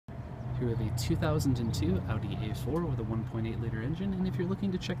Here we have a 2002 Audi A4 with a 1.8 liter engine, and if you're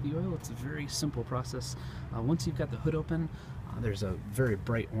looking to check the oil, it's a very simple process. Once you've got the hood open, there's a very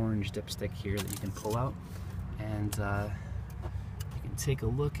bright orange dipstick here that you can pull out, and you can take a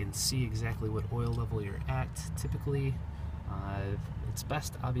look and see exactly what oil level you're at. Typically, it's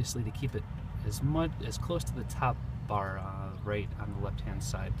best obviously to keep it as close to the top bar right on the left hand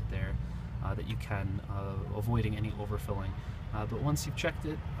side there that you can, avoiding any overfilling. But once you've checked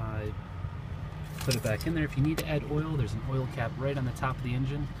it, put it back in there. If you need to add oil, there's an oil cap right on the top of the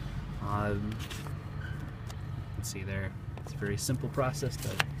engine. You can see there, it's a very simple process to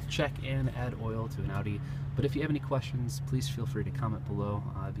check and add oil to an Audi. But if you have any questions, please feel free to comment below.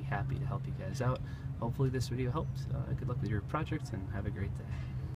 I'd be happy to help you guys out. Hopefully this video helped. Good luck with your project and have a great day.